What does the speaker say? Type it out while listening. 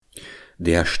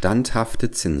Der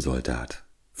standhafte Zinnsoldat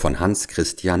von Hans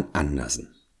Christian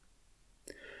Andersen.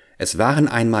 Es waren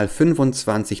einmal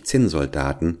 25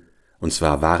 Zinnsoldaten, und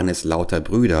zwar waren es lauter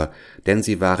Brüder, denn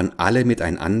sie waren alle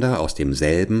miteinander aus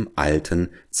demselben alten,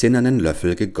 zinnernen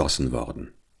Löffel gegossen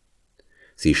worden.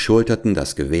 Sie schulterten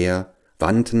das Gewehr,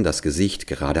 wandten das Gesicht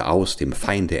geradeaus dem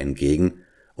Feinde entgegen,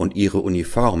 und ihre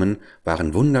Uniformen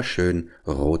waren wunderschön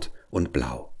rot und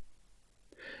blau.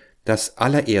 Das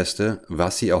allererste,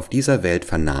 was sie auf dieser Welt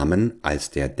vernahmen,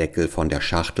 als der Deckel von der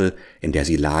Schachtel, in der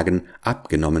sie lagen,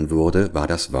 abgenommen wurde, war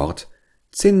das Wort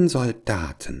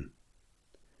Zinnsoldaten.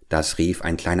 Das rief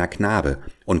ein kleiner Knabe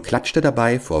und klatschte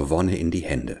dabei vor Wonne in die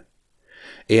Hände.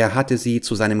 Er hatte sie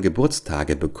zu seinem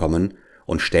Geburtstage bekommen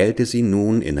und stellte sie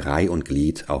nun in Reih und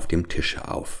Glied auf dem Tische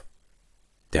auf.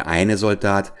 Der eine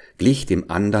Soldat glich dem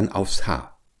andern aufs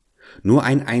Haar. Nur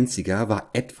ein einziger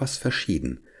war etwas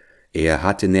verschieden. Er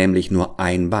hatte nämlich nur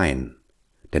ein Bein,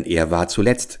 denn er war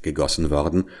zuletzt gegossen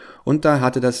worden, und da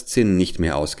hatte das Zinn nicht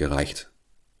mehr ausgereicht.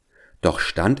 Doch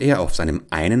stand er auf seinem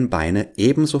einen Beine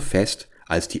ebenso fest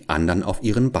als die anderen auf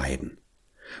ihren beiden.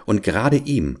 Und gerade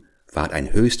ihm ward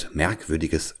ein höchst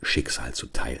merkwürdiges Schicksal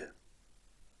zuteil.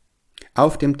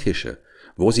 Auf dem Tische,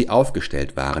 wo sie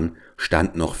aufgestellt waren,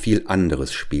 stand noch viel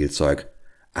anderes Spielzeug,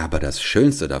 aber das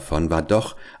Schönste davon war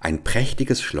doch ein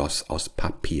prächtiges Schloss aus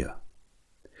Papier.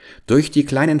 Durch die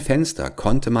kleinen Fenster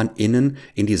konnte man innen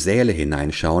in die Säle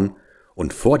hineinschauen,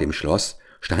 und vor dem Schloss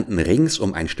standen rings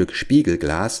um ein Stück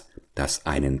Spiegelglas, das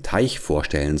einen Teich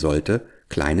vorstellen sollte,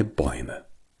 kleine Bäume.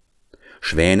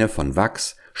 Schwäne von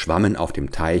Wachs schwammen auf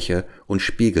dem Teiche und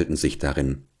spiegelten sich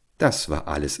darin. Das war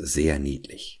alles sehr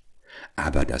niedlich.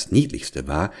 Aber das Niedlichste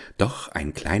war doch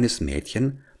ein kleines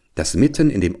Mädchen, das mitten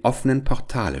in dem offenen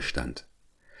Portale stand.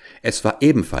 Es war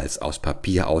ebenfalls aus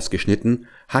Papier ausgeschnitten,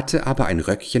 hatte aber ein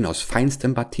Röckchen aus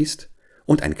feinstem Batist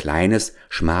und ein kleines,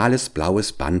 schmales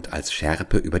blaues Band als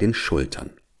Schärpe über den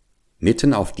Schultern.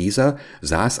 Mitten auf dieser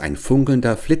saß ein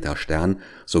funkelnder Flitterstern,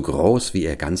 so groß wie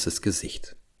ihr ganzes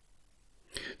Gesicht.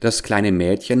 Das kleine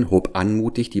Mädchen hob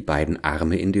anmutig die beiden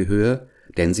Arme in die Höhe,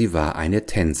 denn sie war eine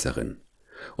Tänzerin,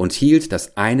 und hielt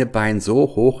das eine Bein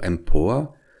so hoch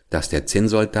empor, dass der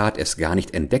Zinnsoldat es gar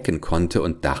nicht entdecken konnte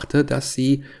und dachte, dass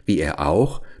sie, wie er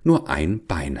auch, nur ein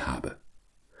Bein habe.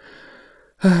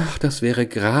 »Ach, das wäre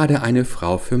gerade eine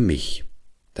Frau für mich«,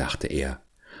 dachte er,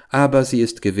 »aber sie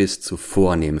ist gewiss zu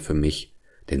vornehm für mich,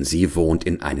 denn sie wohnt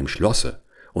in einem Schlosse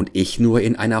und ich nur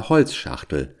in einer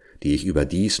Holzschachtel, die ich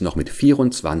überdies noch mit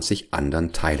 24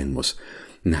 andern teilen muss.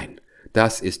 Nein,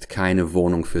 das ist keine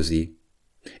Wohnung für sie.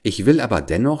 Ich will aber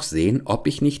dennoch sehen, ob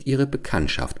ich nicht ihre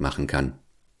Bekanntschaft machen kann.«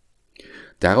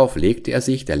 Darauf legte er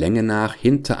sich der Länge nach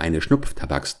hinter eine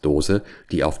Schnupftabaksdose,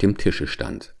 die auf dem Tische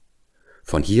stand.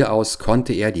 Von hier aus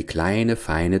konnte er die kleine,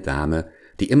 feine Dame,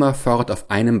 die immerfort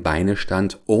auf einem Beine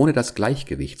stand, ohne das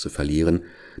Gleichgewicht zu verlieren,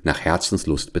 nach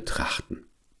Herzenslust betrachten.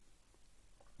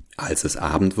 Als es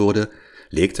Abend wurde,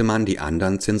 legte man die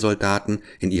anderen Zinnsoldaten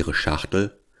in ihre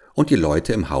Schachtel, und die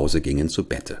Leute im Hause gingen zu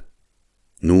Bette.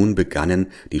 Nun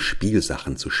begannen die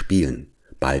Spielsachen zu spielen,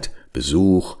 bald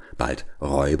Besuch, bald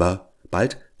Räuber,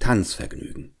 bald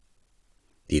Tanzvergnügen.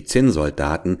 Die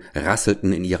Zinnsoldaten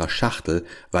rasselten in ihrer Schachtel,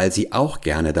 weil sie auch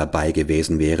gerne dabei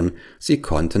gewesen wären, sie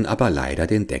konnten aber leider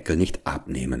den Deckel nicht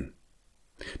abnehmen.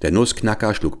 Der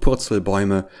Nussknacker schlug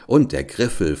Purzelbäume und der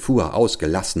Griffel fuhr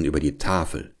ausgelassen über die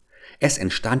Tafel. Es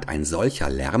entstand ein solcher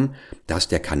Lärm, dass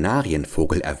der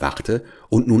Kanarienvogel erwachte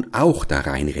und nun auch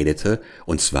darein redete,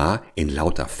 und zwar in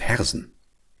lauter Versen.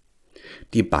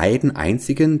 Die beiden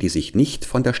einzigen, die sich nicht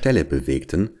von der Stelle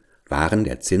bewegten, waren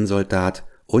der Zinnsoldat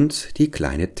und die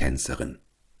kleine Tänzerin.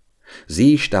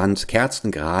 Sie stand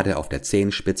kerzengerade auf der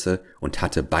Zehenspitze und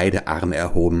hatte beide Arme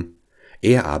erhoben,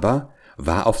 er aber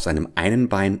war auf seinem einen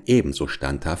Bein ebenso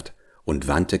standhaft und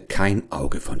wandte kein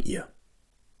Auge von ihr.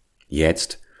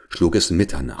 Jetzt schlug es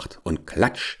Mitternacht und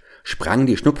klatsch sprang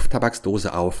die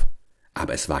Schnupftabaksdose auf,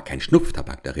 aber es war kein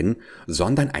Schnupftabak darin,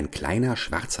 sondern ein kleiner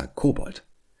schwarzer Kobold.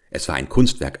 Es war ein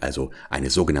Kunstwerk, also eine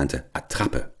sogenannte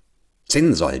Attrappe.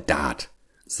 »Zinnsoldat«,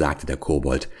 sagte der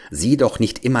Kobold, »sieh doch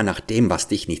nicht immer nach dem, was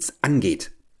dich nichts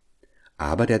angeht.«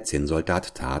 Aber der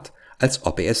Zinnsoldat tat, als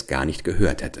ob er es gar nicht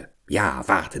gehört hätte. »Ja,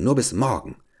 warte, nur bis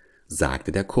morgen«,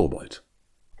 sagte der Kobold.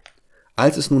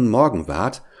 Als es nun Morgen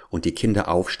ward und die Kinder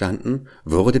aufstanden,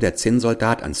 wurde der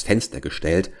Zinnsoldat ans Fenster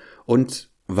gestellt, und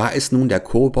war es nun der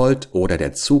Kobold oder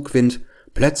der Zugwind,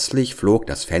 plötzlich flog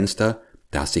das Fenster,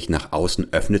 das sich nach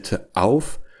außen öffnete,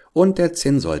 auf, und der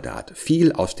Zinnsoldat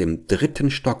fiel aus dem 3.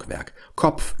 Stockwerk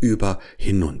kopfüber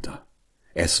hinunter.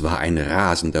 Es war ein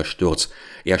rasender Sturz.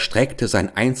 Er streckte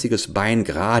sein einziges Bein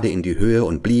gerade in die Höhe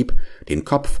und blieb, den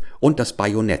Kopf und das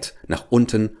Bajonett nach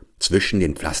unten zwischen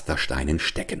den Pflastersteinen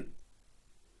stecken.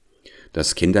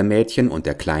 Das Kindermädchen und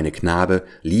der kleine Knabe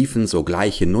liefen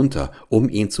sogleich hinunter, um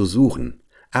ihn zu suchen,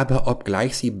 aber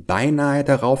obgleich sie beinahe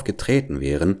darauf getreten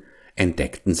wären,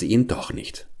 entdeckten sie ihn doch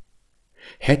nicht.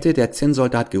 Hätte der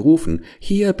Zinnsoldat gerufen,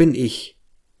 »Hier bin ich«,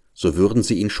 so würden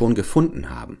sie ihn schon gefunden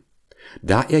haben.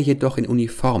 Da er jedoch in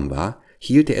Uniform war,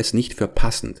 hielt er es nicht für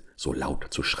passend, so laut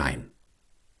zu schreien.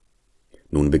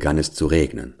 Nun begann es zu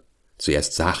regnen,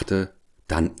 zuerst sachte,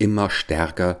 dann immer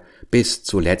stärker, bis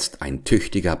zuletzt ein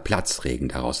tüchtiger Platzregen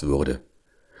daraus wurde.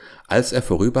 Als er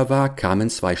vorüber war, kamen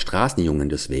 2 Straßenjungen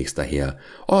des Wegs daher.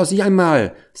 »Oh, sieh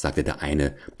einmal«, sagte der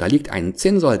eine, »da liegt ein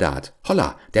Zinnsoldat.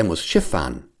 Holla, der muss Schiff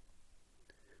fahren.«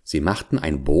 Sie machten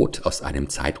ein Boot aus einem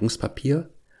Zeitungspapier,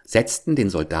 setzten den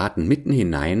Soldaten mitten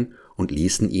hinein und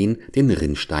ließen ihn den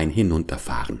Rinnstein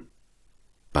hinunterfahren.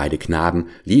 Beide Knaben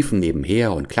liefen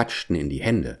nebenher und klatschten in die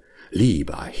Hände.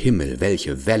 Lieber Himmel,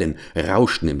 welche Wellen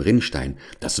rauschten im Rinnstein,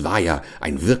 das war ja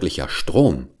ein wirklicher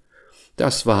Strom.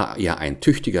 Das war ja ein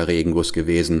tüchtiger Regenguss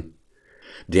gewesen.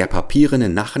 Der papierene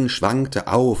Nachen schwankte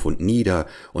auf und nieder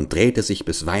und drehte sich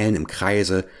bisweilen im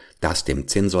Kreise, dass dem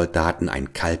Zinnsoldaten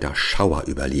ein kalter Schauer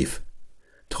überlief.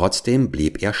 Trotzdem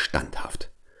blieb er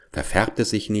standhaft, verfärbte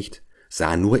sich nicht,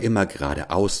 sah nur immer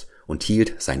geradeaus und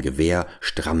hielt sein Gewehr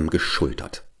stramm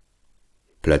geschultert.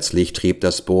 Plötzlich trieb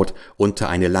das Boot unter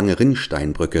eine lange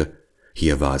Rinnsteinbrücke.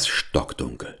 Hier war es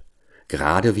stockdunkel,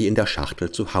 gerade wie in der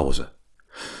Schachtel zu Hause.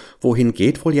 »Wohin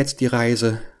geht wohl jetzt die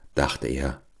Reise?« dachte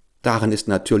er. »Daran ist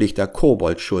natürlich der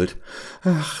Kobold schuld.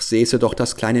 Ach, säße doch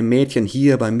das kleine Mädchen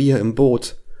hier bei mir im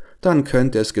Boot, dann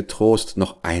könnte es getrost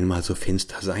noch einmal so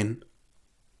finster sein.«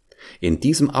 In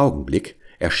diesem Augenblick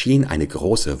erschien eine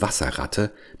große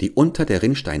Wasserratte, die unter der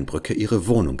Rinnsteinbrücke ihre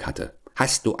Wohnung hatte.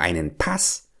 »Hast du einen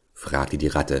Pass?« fragte die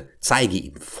Ratte. »Zeige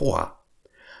ihn vor.«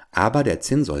 Aber der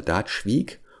Zinnsoldat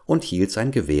schwieg und hielt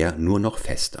sein Gewehr nur noch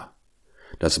fester.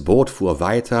 Das Boot fuhr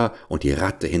weiter und die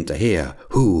Ratte hinterher,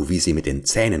 wie sie mit den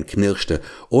Zähnen knirschte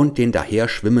und den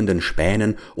daherschwimmenden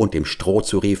Spänen und dem Stroh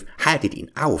zurief, haltet ihn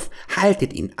auf,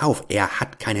 er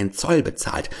hat keinen Zoll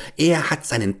bezahlt, er hat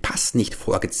seinen Pass nicht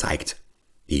vorgezeigt.«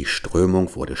 Die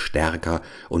Strömung wurde stärker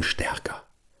und stärker.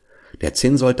 Der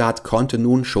Zinnsoldat konnte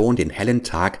nun schon den hellen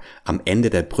Tag am Ende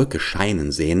der Brücke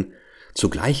scheinen sehen,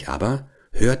 zugleich aber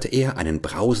hörte er einen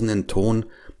brausenden Ton,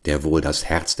 der wohl das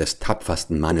Herz des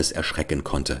tapfersten Mannes erschrecken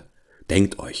konnte.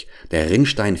 Denkt euch, der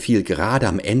Rinnstein fiel gerade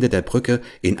am Ende der Brücke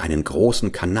in einen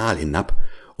großen Kanal hinab,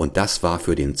 und das war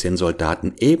für den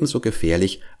Zinnsoldaten ebenso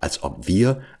gefährlich, als ob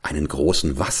wir einen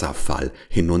großen Wasserfall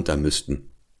hinunter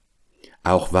müssten.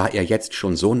 Auch war er jetzt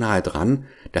schon so nahe dran,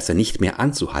 dass er nicht mehr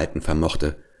anzuhalten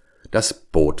vermochte. Das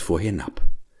Boot fuhr hinab.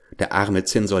 Der arme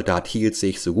Zinnsoldat hielt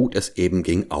sich, so gut es eben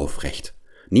ging, aufrecht.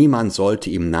 Niemand sollte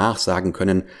ihm nachsagen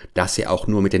können, dass er auch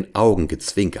nur mit den Augen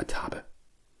gezwinkert habe.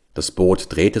 Das Boot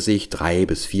drehte sich 3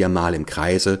 bis 4 Mal im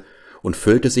Kreise und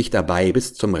füllte sich dabei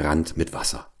bis zum Rand mit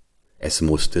Wasser. Es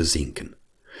musste sinken.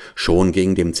 Schon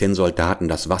ging dem Zinnsoldaten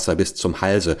das Wasser bis zum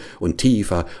Halse und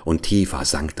tiefer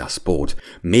sank das Boot.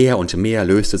 Mehr und mehr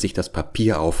löste sich das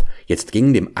Papier auf, jetzt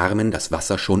ging dem Armen das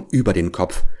Wasser schon über den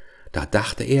Kopf. Da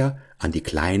dachte er an die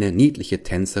kleine, niedliche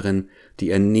Tänzerin,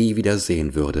 die er nie wieder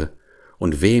sehen würde,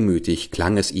 und wehmütig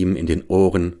klang es ihm in den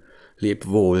Ohren, »Leb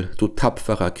wohl, du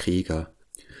tapferer Krieger,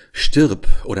 stirb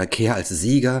oder kehr als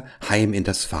Sieger heim in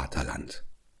das Vaterland.«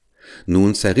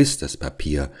 Nun zerriss das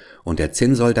Papier, und der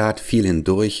Zinnsoldat fiel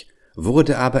hindurch,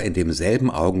 wurde aber in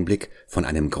demselben Augenblick von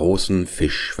einem großen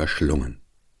Fisch verschlungen.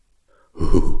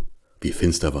 Wie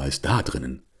finster war es da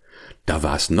drinnen! Da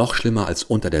war es noch schlimmer als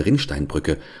unter der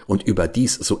Rinnsteinbrücke und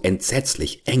überdies so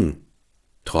entsetzlich eng.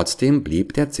 Trotzdem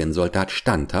blieb der Zinnsoldat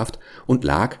standhaft und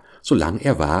lag, solang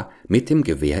er war, mit dem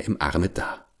Gewehr im Arme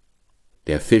da.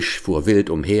 Der Fisch fuhr wild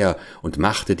umher und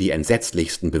machte die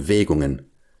entsetzlichsten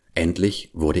Bewegungen.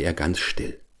 Endlich wurde er ganz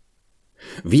still.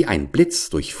 Wie ein Blitz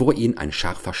durchfuhr ihn ein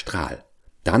scharfer Strahl.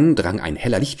 Dann drang ein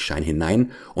heller Lichtschein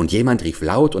hinein und jemand rief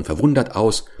laut und verwundert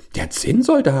aus, »Der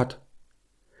Zinnsoldat!«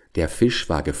 Der Fisch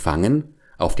war gefangen,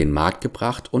 auf den Markt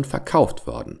gebracht und verkauft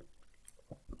worden.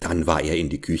 Dann war er in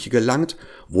die Küche gelangt,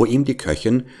 wo ihm die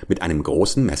Köchin mit einem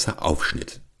großen Messer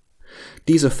aufschnitt.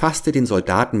 Diese fasste den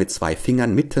Soldaten mit 2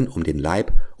 Fingern mitten um den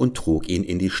Leib und trug ihn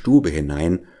in die Stube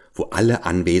hinein, wo alle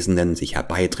Anwesenden sich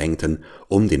herbeidrängten,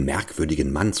 um den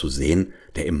merkwürdigen Mann zu sehen,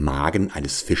 der im Magen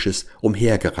eines Fisches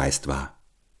umhergereist war.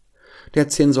 Der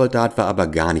Zinnsoldat war aber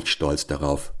gar nicht stolz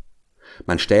darauf.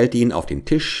 Man stellte ihn auf den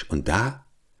Tisch und da,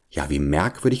 ja wie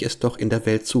merkwürdig es doch in der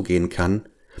Welt zugehen kann,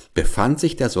 befand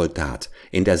sich der Soldat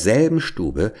in derselben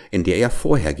Stube, in der er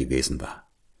vorher gewesen war.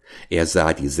 Er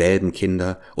sah dieselben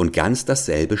Kinder und ganz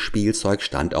dasselbe Spielzeug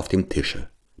stand auf dem Tische,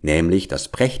 nämlich das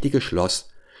prächtige Schloss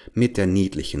mit der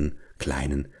niedlichen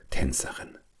kleinen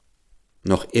Tänzerin.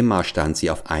 Noch immer stand sie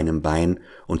auf einem Bein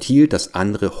und hielt das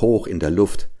andere hoch in der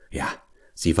Luft. Ja,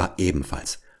 sie war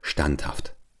ebenfalls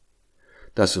standhaft.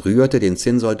 Das rührte den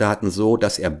Zinnsoldaten so,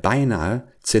 dass er beinahe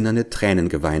zinnerne Tränen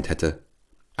geweint hätte.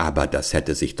 Aber das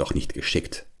hätte sich doch nicht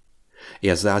geschickt.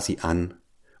 Er sah sie an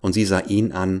und sie sah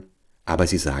ihn an, aber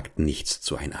sie sagten nichts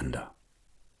zueinander.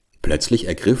 Plötzlich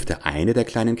ergriff der eine der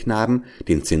kleinen Knaben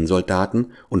den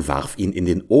Zinnsoldaten und warf ihn in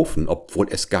den Ofen, obwohl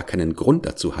es gar keinen Grund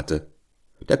dazu hatte.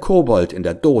 Der Kobold in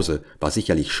der Dose war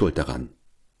sicherlich schuld daran.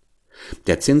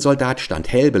 Der Zinnsoldat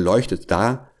stand hell beleuchtet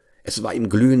da, es war ihm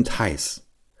glühend heiß.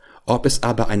 Ob es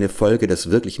aber eine Folge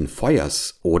des wirklichen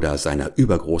Feuers oder seiner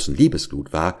übergroßen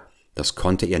Liebesglut war, das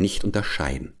konnte er nicht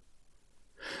unterscheiden.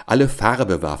 Alle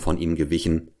Farbe war von ihm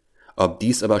gewichen, ob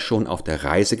dies aber schon auf der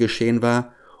Reise geschehen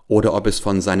war oder ob es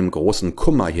von seinem großen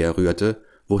Kummer herrührte,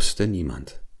 wusste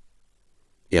niemand.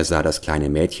 Er sah das kleine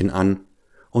Mädchen an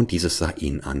und dieses sah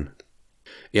ihn an.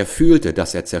 Er fühlte,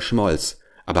 dass er zerschmolz,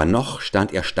 aber noch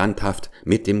stand er standhaft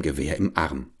mit dem Gewehr im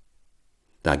Arm.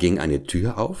 Da ging eine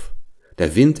Tür auf,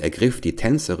 der Wind ergriff die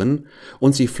Tänzerin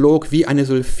und sie flog wie eine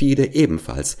Sylphide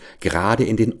ebenfalls gerade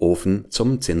in den Ofen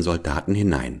zum Zinnsoldaten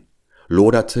hinein,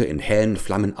 loderte in hellen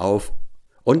Flammen auf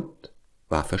und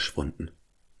war verschwunden.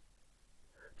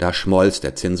 Da schmolz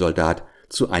der Zinnsoldat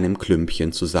zu einem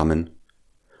Klümpchen zusammen,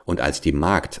 und als die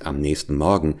Magd am nächsten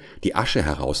Morgen die Asche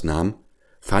herausnahm,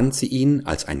 fand sie ihn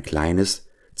als ein kleines,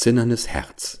 zinnernes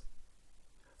Herz.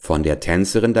 Von der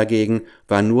Tänzerin dagegen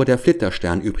war nur der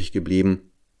Flitterstern übrig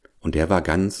geblieben, und der war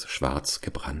ganz schwarz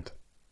gebrannt.